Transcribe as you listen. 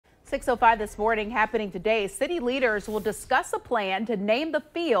6:05 this morning, happening today. City leaders will discuss a plan to name the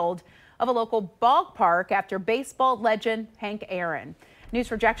field of a local ballpark after baseball legend Hank Aaron. News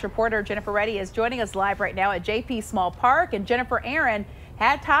 4 Jax reporter Jennifer Reddy is joining us live right now at JP Small Park. And Jennifer, Aaron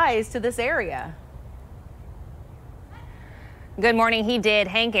had ties to this area. Good morning. He did.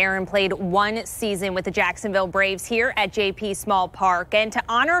 Hank Aaron played one season with the Jacksonville Braves here at JP Small Park. And to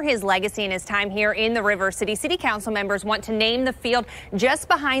honor his legacy and his time here in the River City, City Council members want to name the field just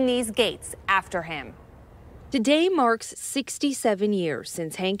behind these gates after him. Today marks 67 years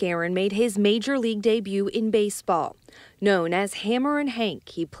since Hank Aaron made his major league debut in baseball. Known as Hammer and Hank,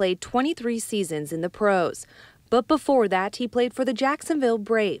 he played 23 seasons in the pros. But before that, he played for the Jacksonville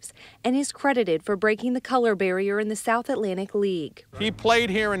Braves and is credited for breaking the color barrier in the South Atlantic League. He played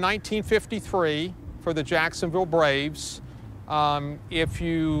here in 1953 for the Jacksonville Braves. If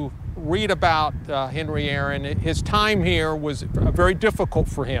you read about Henry Aaron, his time here was very difficult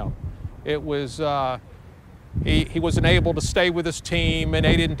for him. It was he wasn't able to stay with his team and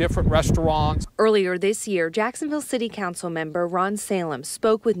ate in different restaurants. Earlier this year, Jacksonville City Council member Ron Salem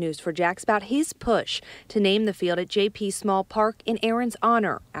spoke with News 4 Jax about his push to name the field at JP Small Park in Aaron's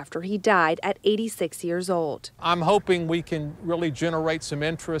honor after he died at 86 years old. I'm hoping we can really generate some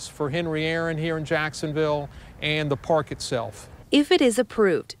interest for Henry Aaron here in Jacksonville and the park itself. If it is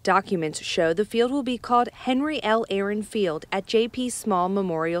approved, documents show the field will be called Henry L. Aaron Field at JP Small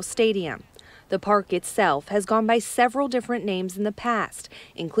Memorial Stadium. The park itself has gone by several different names in the past,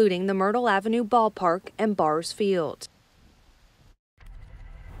 including the Myrtle Avenue Ballpark and Bars Field.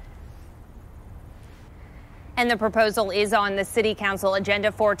 And the proposal is on the City Council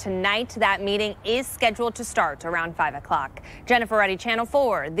agenda for tonight. That meeting is scheduled to start around 5 o'clock. Jennifer Reddy, Channel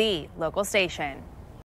 4, the local station.